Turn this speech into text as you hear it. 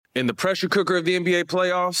In the pressure cooker of the NBA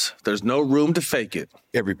playoffs, there's no room to fake it.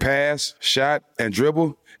 Every pass, shot, and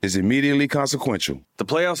dribble is immediately consequential. The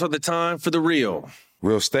playoffs are the time for the real.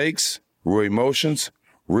 Real stakes, real emotions,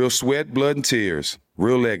 real sweat, blood, and tears,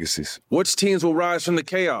 real legacies. Which teams will rise from the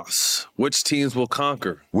chaos? Which teams will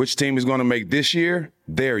conquer? Which team is going to make this year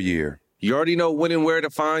their year? You already know when and where to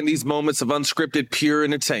find these moments of unscripted, pure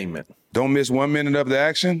entertainment. Don't miss 1 minute of the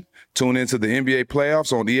action. Tune into the NBA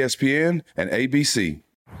playoffs on ESPN and ABC.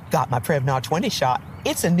 Got my Prevnar 20 shot.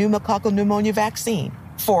 It's a pneumococcal pneumonia vaccine.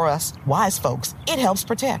 For us, wise folks, it helps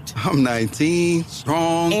protect. I'm 19,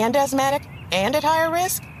 strong. And asthmatic, and at higher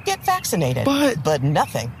risk. Get vaccinated. But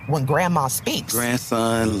nothing when grandma speaks.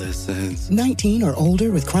 Grandson listens. 19 or older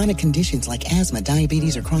with chronic conditions like asthma,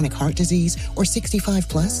 diabetes, or chronic heart disease, or 65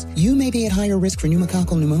 plus, you may be at higher risk for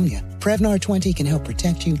pneumococcal pneumonia. Prevnar 20 can help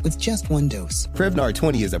protect you with just 1 dose. Prevnar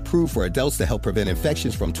 20 is approved for adults to help prevent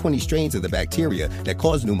infections from 20 strains of the bacteria that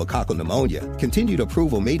cause pneumococcal pneumonia. Continued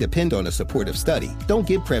approval may depend on a supportive study. Don't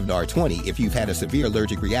get Prevnar 20 if you've had a severe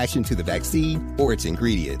allergic reaction to the vaccine or its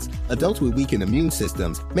ingredients. Adults with weakened immune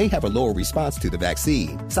systems may have a lower response to the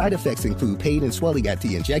vaccine. Side effects include pain and swelling at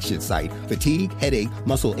the injection site, fatigue, headache,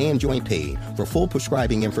 muscle, and joint pain. For full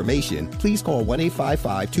prescribing information, please call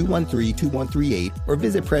 1-855-213-2138 or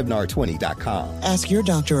visit Prevnar20.com. Ask your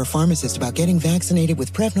doctor or pharmacist about getting vaccinated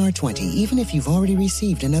with Prevnar 20, even if you've already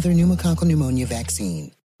received another pneumococcal pneumonia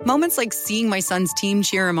vaccine. Moments like seeing my son's team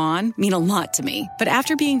cheer him on mean a lot to me. But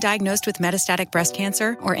after being diagnosed with metastatic breast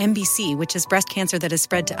cancer, or MBC, which is breast cancer that has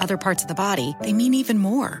spread to other parts of the body, they mean even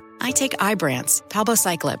more. I take Ibrance,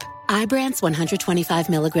 palbociclib. Ibrance 125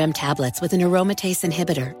 milligram tablets with an aromatase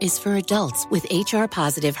inhibitor is for adults with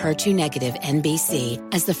HR-positive, HER2-negative MBC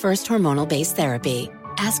as the first hormonal-based therapy.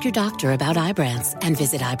 Ask your doctor about Ibrance and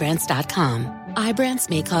visit Ibrance.com. Ibrance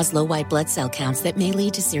may cause low white blood cell counts that may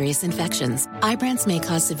lead to serious infections. Ibrance may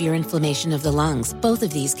cause severe inflammation of the lungs. Both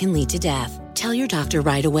of these can lead to death. Tell your doctor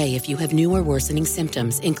right away if you have new or worsening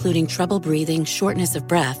symptoms, including trouble breathing, shortness of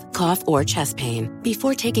breath, cough, or chest pain.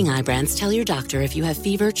 Before taking Ibrance, tell your doctor if you have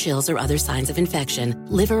fever, chills, or other signs of infection,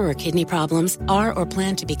 liver or kidney problems, are or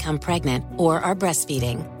plan to become pregnant, or are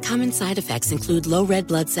breastfeeding. Common side effects include low red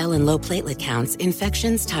blood cell and low platelet counts,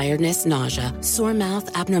 infections, tiredness, nausea, sore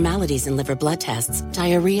mouth, abnormalities in liver blood tests,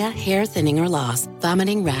 diarrhea, hair thinning or loss,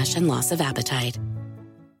 vomiting, rash, and loss of appetite.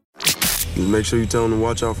 Make sure you tell them to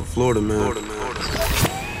watch out for Florida, man.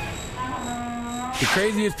 The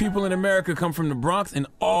craziest people in America come from the Bronx and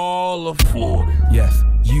all of Florida. Yes,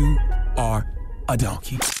 you are a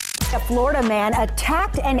donkey. A Florida man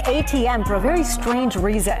attacked an ATM for a very strange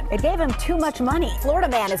reason. It gave him too much money. Florida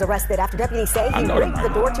man is arrested after deputies say he rigged the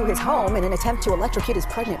door to his home in an attempt to electrocute his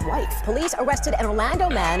pregnant wife. Police arrested an Orlando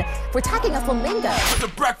man for attacking a flamingo. It's the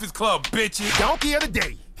Breakfast Club, bitches. Donkey of the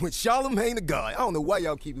day. With Charlamagne the God. I don't know why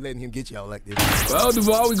y'all keep letting him get y'all like this. Well,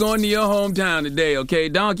 Duval, we're going to your hometown today, okay?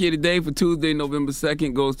 Donkey of the day for Tuesday, November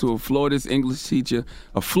 2nd goes to a Florida English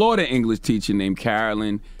teacher named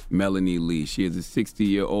Carolyn Melanie Lee. She is a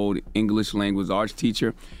 60-year-old English language arts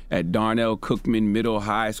teacher at Darnell Cookman Middle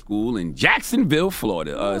High School in Jacksonville,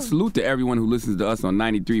 Florida. Salute to everyone who listens to us on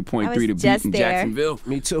 93.3 The Beat in Jacksonville.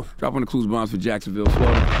 Me too. Drop on the clues bombs for Jacksonville,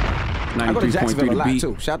 Florida. 93.3 I go to Jacksonville a lot, Beat.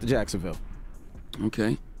 too. Shout to Jacksonville.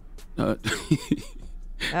 Okay. Salute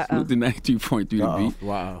to 92.3 The Beat.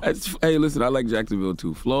 Wow. Hey, listen, I like Jacksonville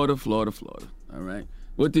too. Florida. All right.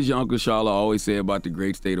 What does your Uncle Shala always say about the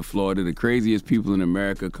great state of Florida? The craziest people in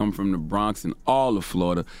America come from the Bronx and all of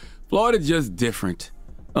Florida. Florida just different.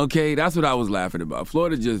 Okay, that's what I was laughing about.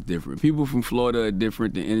 Florida just different. People from Florida are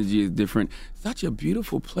different. The energy is different. Such a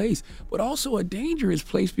beautiful place, but also a dangerous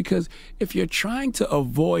place because if you're trying to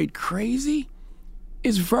avoid crazy,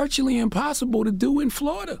 it's virtually impossible to do in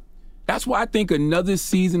Florida. That's why I think another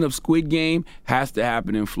season of Squid Game has to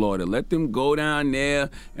happen in Florida. Let them go down there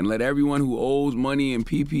and let everyone who owes money in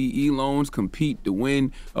PPE loans compete to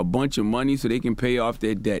win a bunch of money so they can pay off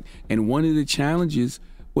their debt. And one of the challenges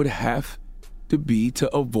would have to be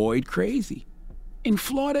to avoid crazy. In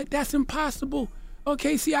Florida, that's impossible.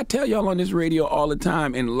 Okay, see, I tell y'all on this radio all the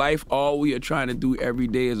time, in life, all we are trying to do every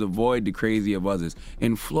day is avoid the crazy of others.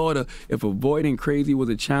 In Florida, if avoiding crazy was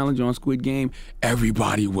a challenge on Squid Game,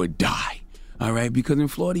 everybody would die, all right? Because in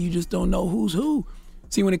Florida, you just don't know who's who.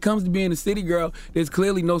 See, when it comes to being a city girl, there's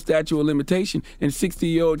clearly no statute of limitation, and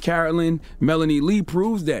 60-year-old Carolyn Melanie Lee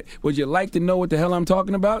proves that. Would you like to know what the hell I'm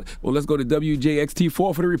talking about? Well, let's go to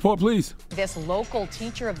WJXT4 for the report, please. This local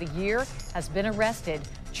teacher of the year has been arrested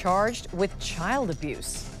charged with child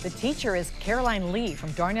abuse. The teacher is Caroline Lee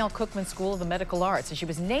from Darnell Cookman School of the Medical Arts, and she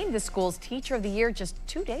was named the school's Teacher of the Year just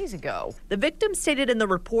 2 days ago. The victim stated in the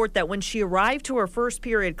report that when she arrived to her first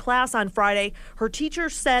period class on Friday, her teacher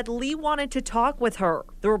said Lee wanted to talk with her.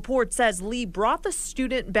 The report says Lee brought the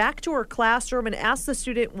student back to her classroom and asked the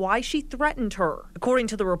student why she threatened her. According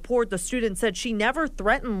to the report, the student said she never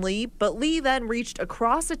threatened Lee, but Lee then reached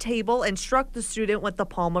across a table and struck the student with the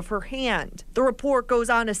palm of her hand. The report goes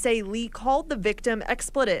on to say Lee called the victim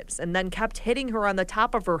expletives and then kept hitting her on the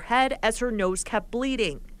top of her head as her nose kept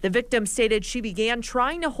bleeding. The victim stated she began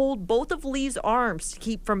trying to hold both of Lee's arms to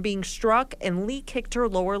keep from being struck, and Lee kicked her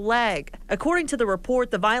lower leg. According to the report,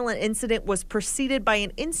 the violent incident was preceded by an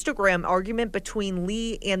Instagram argument between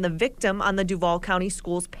Lee and the victim on the Duval County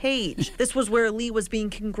Schools page. This was where Lee was being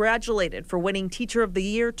congratulated for winning Teacher of the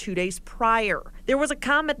Year 2 days prior. There was a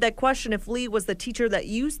comment that questioned if Lee was the teacher that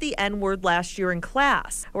used the N-word last year in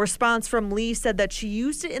class. A response from Lee said that she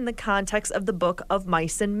used it in the context of the book of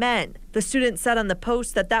Mice and Men. The student said on the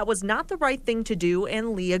post that was not the right thing to do,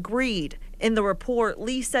 and Lee agreed. In the report,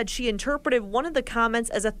 Lee said she interpreted one of the comments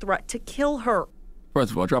as a threat to kill her.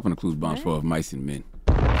 First of all, dropping the clues bombs for Mice and Men.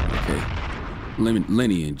 Okay.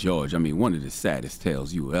 Lenny and George, I mean, one of the saddest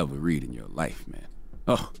tales you will ever read in your life, man.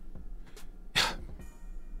 Oh. Kind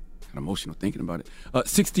of emotional thinking about it.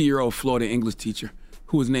 60-year-old Florida English teacher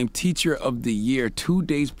who was named Teacher of the Year 2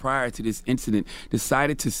 days prior to this incident,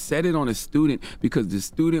 decided to set it on a student because the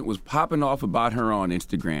student was popping off about her on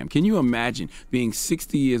Instagram. Can you imagine being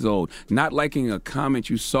 60 years old, not liking a comment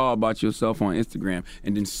you saw about yourself on Instagram,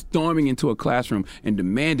 and then storming into a classroom and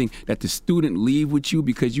demanding that the student leave with you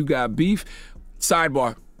because you got beef?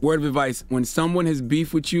 Sidebar. Word of advice, when someone has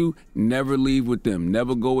beef with you, never leave with them.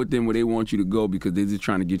 Never go with them where they want you to go because they're just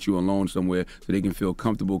trying to get you alone somewhere so they can feel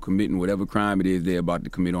comfortable committing whatever crime it is they're about to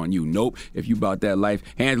commit on you. Nope. If you about that life,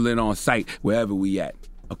 handle it on site wherever we at.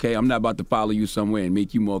 Okay? I'm not about to follow you somewhere and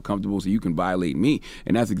make you more comfortable so you can violate me.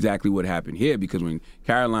 And that's exactly what happened here, because when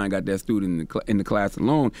Caroline got that student in the class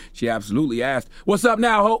alone, she absolutely asked, "What's up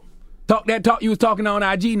now, Hope? Talk that talk you was talking on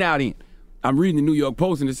IG now then." I'm reading the New York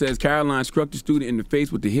Post, and it says Caroline struck the student in the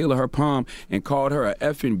face with the heel of her palm and called her a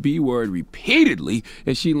F and B word repeatedly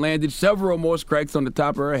as she landed several more strikes on the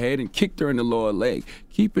top of her head and kicked her in the lower leg.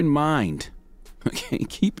 Keep in mind,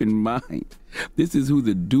 this is who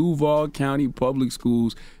the Duval County Public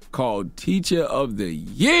Schools called Teacher of the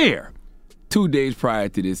Year 2 days prior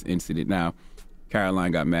to this incident. Now,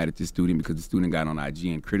 Caroline got mad at this student because the student got on IG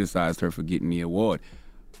and criticized her for getting the award.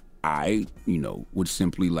 I, would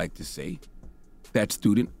simply like to say that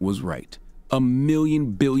student was right.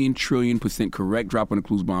 1,000,000,000 billion trillion % correct. Dropping the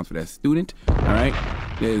clues bombs for that student. All right?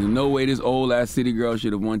 There's no way this old ass city girl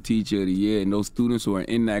should have won Teacher of the Year, and those students who are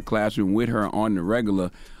in that classroom with her on the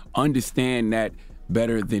regular understand that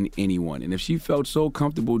better than anyone. And if she felt so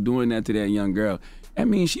comfortable doing that to that young girl, that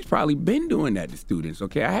means she's probably been doing that to students.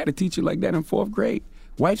 Okay? I had a teacher like that in 4th grade.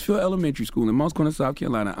 Whitesville Elementary School in Mounts Corner, South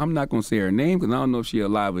Carolina. I'm not going to say her name because I don't know if she's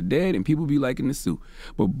alive or dead, and people be liking to sue.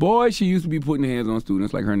 But boy, she used to be putting hands on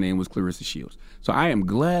students like her name was Clarissa Shields. So I am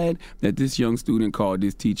glad that this young student called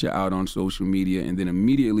this teacher out on social media and then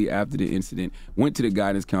immediately after the incident went to the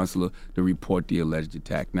guidance counselor to report the alleged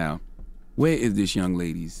attack. Now, where is this young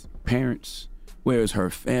lady's parents? Where is her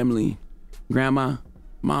family? Grandma,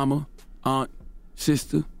 mama, aunt,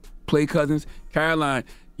 sister, play cousins? Caroline,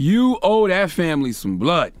 you owe that family some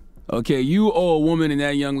blood, okay? You owe a woman in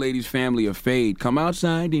that young lady's family a fade. Come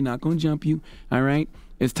outside, they're not going to jump you, all right?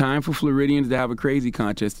 It's time for Floridians to have a crazy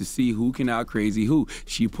contest to see who can out-crazy who.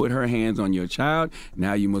 She put her hands on your child.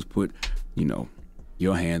 Now you must put,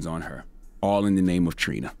 your hands on her, all in the name of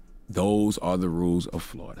Trina. Those are the rules of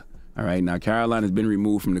Florida, all right? Now, Caroline has been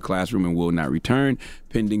removed from the classroom and will not return,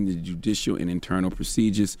 pending the judicial and internal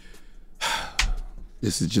procedures.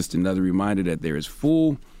 This is just another reminder that there is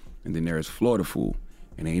fool, and then there is Florida fool.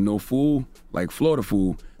 And ain't no fool like Florida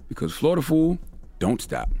fool, because Florida fool don't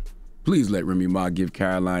stop. Please let Remy Ma give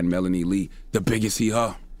Caroline Melanie Lee the biggest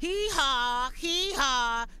hee-haw.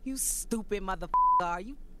 Hee-haw, you stupid motherfucker, are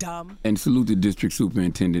you dumb? And salute the District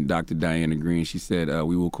Superintendent, Dr. Diana Green. She said,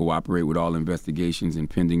 we will cooperate with all investigations, and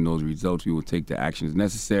pending those results, we will take the actions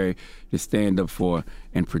necessary to stand up for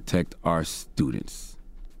and protect our students.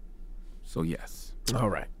 So, yes. All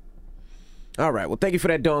right. Well, thank you for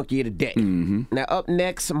that donkey of the day. Mm-hmm. Now, up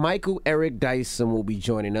next, Michael Eric Dyson will be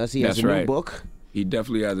joining us. He has a new book. He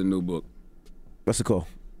definitely has a new book. What's it called?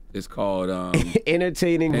 It's called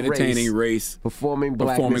Entertaining Race. Performing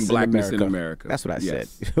Blackness in America. That's what I said.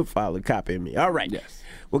 Finally copying me. All right. Yes.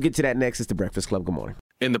 We'll get to that next. It's The Breakfast Club. Good morning.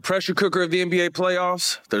 In the pressure cooker of the NBA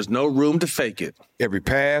playoffs, there's no room to fake it. Every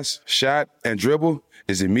pass, shot, and dribble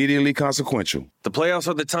is immediately consequential. The playoffs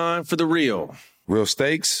are the time for the real. Real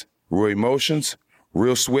stakes, real emotions,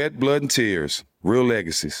 real sweat, blood, and tears. Real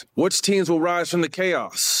legacies. Which teams will rise from the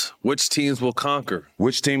chaos? Which teams will conquer?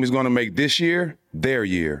 Which team is going to make this year their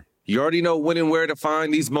year? You already know when and where to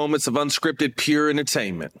find these moments of unscripted, pure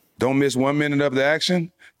entertainment. Don't miss 1 minute of the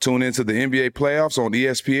action. Tune into the NBA playoffs on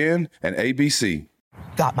ESPN and ABC.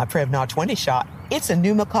 Got my Prevnar 20 shot. It's a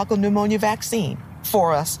pneumococcal pneumonia vaccine.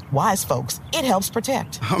 For us, wise folks, it helps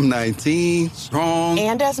protect. I'm 19, strong.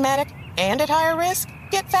 And asthmatic, and at higher risk?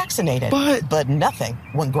 Get vaccinated. But nothing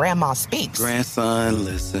when grandma speaks. Grandson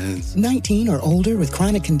listens. 19 or older with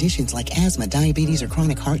chronic conditions like asthma, diabetes, or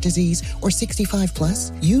chronic heart disease, or 65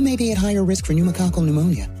 plus, you may be at higher risk for pneumococcal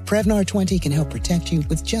pneumonia. Prevnar 20 can help protect you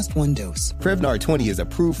with just 1 dose. Prevnar 20 is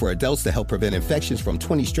approved for adults to help prevent infections from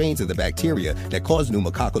 20 strains of the bacteria that cause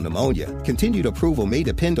pneumococcal pneumonia. Continued approval may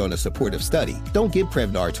depend on a supportive study. Don't give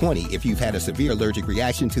Prevnar 20 if you've had a severe allergic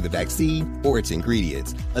reaction to the vaccine or its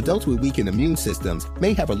ingredients. Adults with weakened immune systems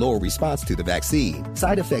may have a lower response to the vaccine.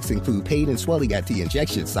 Side effects include pain and swelling at the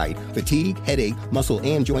injection site, fatigue, headache, muscle,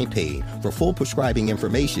 and joint pain. For full prescribing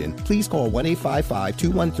information, please call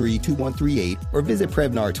 1-855-213-2138 or visit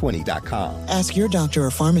Prevnar20.com. Ask your doctor or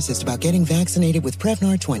pharmacist about getting vaccinated with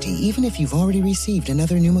Prevnar 20, even if you've already received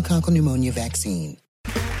another pneumococcal pneumonia vaccine.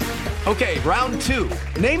 Okay, round 2.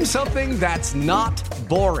 Name something that's not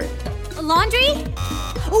boring. A laundry?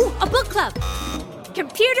 Ooh, a book club.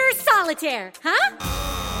 Computer solitaire, huh?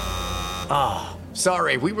 Ah, oh,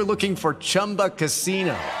 sorry, we were looking for Chumba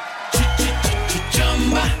Casino.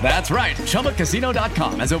 That's right,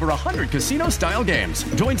 ChumbaCasino.com has over 100 casino-style games.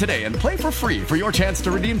 Join today and play for free for your chance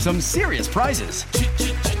to redeem some serious prizes.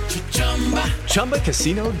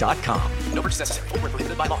 ChumbaCasino.com. No purchase necessary. Void where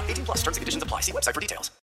prohibited by law. 18 plus terms and conditions apply. See website for details.